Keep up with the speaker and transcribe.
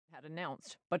had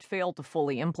announced, but failed to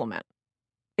fully implement.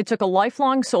 It took a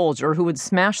lifelong soldier who would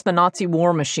smash the Nazi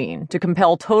war machine to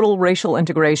compel total racial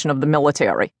integration of the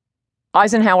military.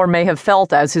 Eisenhower may have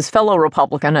felt as his fellow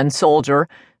Republican and soldier,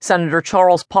 Senator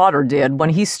Charles Potter, did when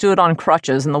he stood on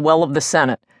crutches in the well of the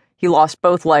Senate. He lost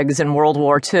both legs in World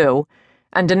War II,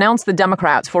 and denounced the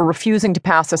Democrats for refusing to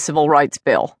pass a civil rights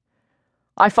bill.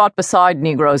 "I fought beside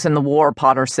Negroes in the war,"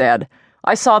 Potter said.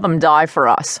 "I saw them die for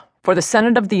us. For the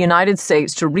Senate of the United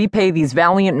States to repay these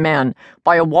valiant men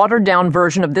by a watered-down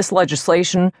version of this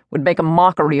legislation would make a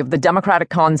mockery of the democratic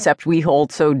concept we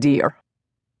hold so dear."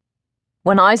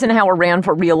 When Eisenhower ran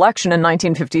for re-election in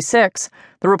 1956,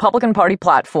 the Republican Party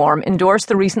platform endorsed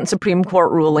the recent Supreme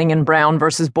Court ruling in Brown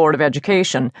v. Board of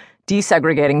Education,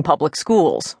 desegregating public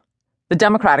schools. The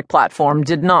Democratic platform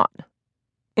did not.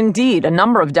 Indeed, a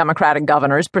number of Democratic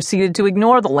governors proceeded to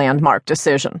ignore the landmark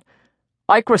decision.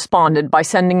 Ike responded by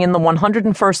sending in the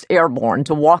 101st Airborne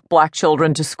to walk black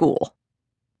children to school.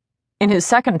 In his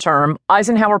second term,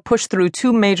 Eisenhower pushed through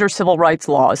two major civil rights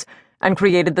laws and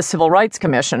created the Civil Rights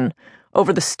Commission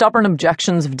over the stubborn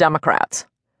objections of Democrats.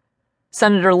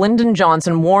 Senator Lyndon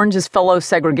Johnson warned his fellow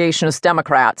segregationist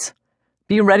Democrats,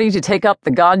 "Be ready to take up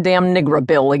the goddamn Nigger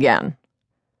bill again."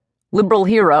 Liberal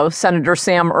hero Senator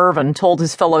Sam Ervin told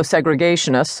his fellow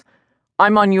segregationists,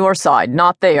 "I'm on your side,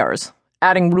 not theirs,"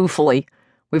 adding ruefully,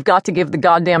 "We've got to give the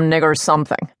goddamn niggers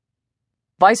something."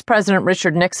 Vice President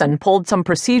Richard Nixon pulled some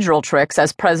procedural tricks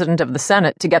as President of the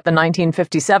Senate to get the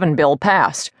 1957 bill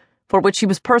passed, for which he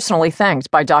was personally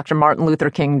thanked by Dr. Martin Luther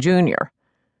King, Jr.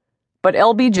 But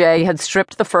LBJ had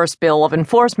stripped the first bill of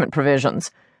enforcement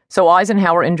provisions, so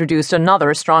Eisenhower introduced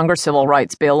another, stronger civil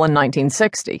rights bill in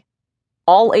 1960.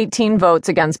 All 18 votes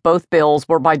against both bills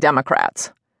were by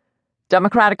Democrats.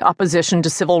 Democratic opposition to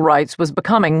civil rights was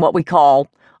becoming what we call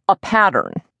a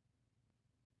pattern.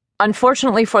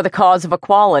 Unfortunately for the cause of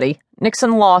equality,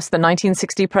 Nixon lost the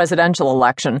 1960 presidential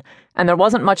election, and there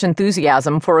wasn't much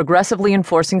enthusiasm for aggressively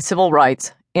enforcing civil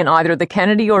rights in either the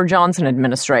Kennedy or Johnson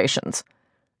administrations.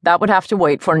 That would have to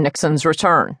wait for Nixon's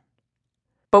return.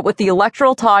 But with the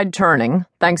electoral tide turning,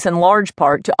 thanks in large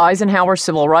part to Eisenhower's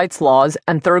civil rights laws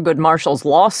and Thurgood Marshall's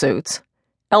lawsuits,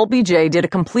 LBJ did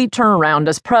a complete turnaround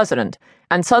as president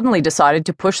and suddenly decided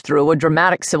to push through a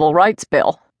dramatic civil rights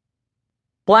bill.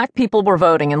 Black people were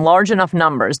voting in large enough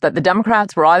numbers that the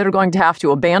Democrats were either going to have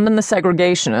to abandon the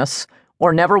segregationists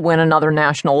or never win another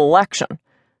national election,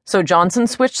 so Johnson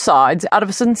switched sides out of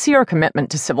a sincere commitment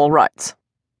to civil rights.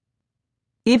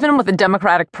 Even with a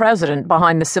Democratic president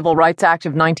behind the Civil Rights Act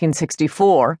of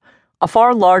 1964, a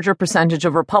far larger percentage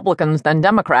of Republicans than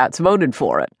Democrats voted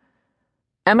for it.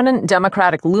 Eminent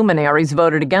Democratic luminaries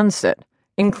voted against it,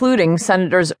 including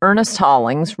Senators Ernest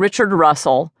Hollings, Richard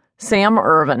Russell, Sam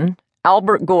Ervin,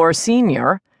 Albert Gore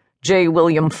Sr., J.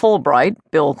 William Fulbright,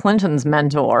 Bill Clinton's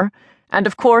mentor, and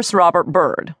of course Robert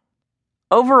Byrd.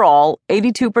 Overall,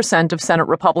 82% of Senate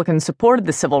Republicans supported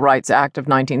the Civil Rights Act of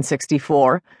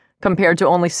 1964, compared to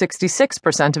only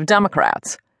 66% of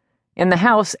Democrats. In the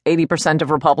House, 80% of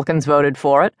Republicans voted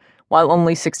for it, while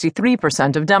only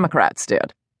 63% of Democrats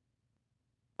did.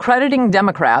 Crediting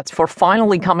Democrats for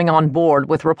finally coming on board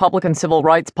with Republican civil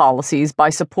rights policies by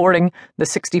supporting the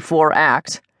 '64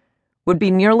 Act would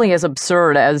be nearly as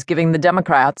absurd as giving the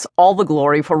Democrats all the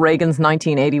glory for Reagan's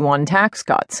 1981 tax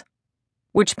cuts,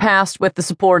 which passed with the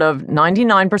support of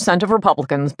 99% of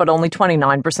Republicans but only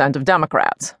 29% of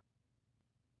Democrats.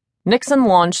 Nixon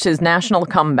launched his national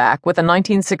comeback with a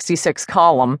 1966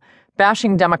 column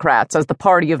bashing Democrats as the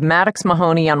party of Maddox,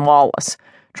 Mahoney, and Wallace,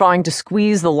 trying to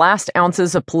squeeze the last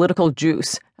ounces of political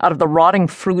juice out of the rotting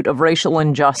fruit of racial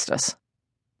injustice.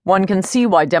 One can see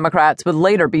why Democrats would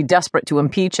later be desperate to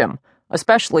impeach him,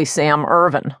 especially Sam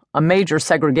Ervin, a major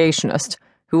segregationist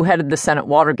who headed the Senate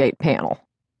Watergate panel.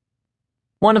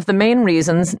 One of the main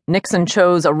reasons Nixon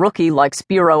chose a rookie like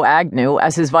Spiro Agnew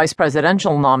as his vice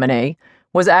presidential nominee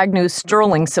was Agnew's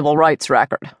sterling civil rights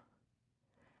record.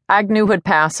 Agnew had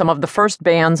passed some of the first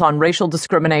bans on racial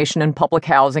discrimination in public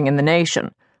housing in the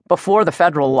nation, before the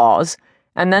federal laws,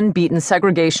 and then beaten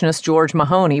segregationist George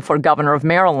Mahoney for governor of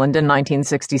Maryland in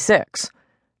 1966.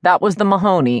 That was the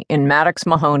Mahoney in Maddox,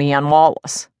 Mahoney, and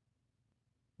Wallace.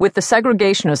 With the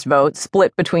segregationist vote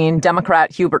split between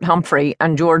Democrat Hubert Humphrey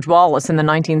and George Wallace in the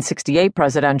 1968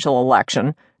 presidential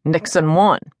election, Nixon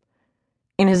won.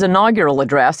 In his inaugural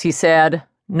address, he said,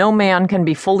 "No man can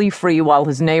be fully free while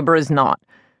his neighbor is not.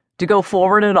 To go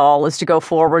forward at all is to go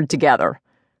forward together.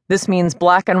 This means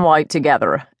black and white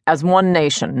together, as one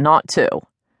nation, not two.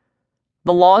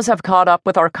 The laws have caught up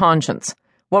with our conscience.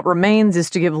 What remains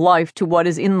is to give life to what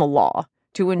is in the law,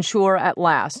 to ensure at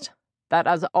last that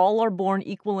as all are born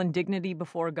equal in dignity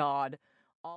before God,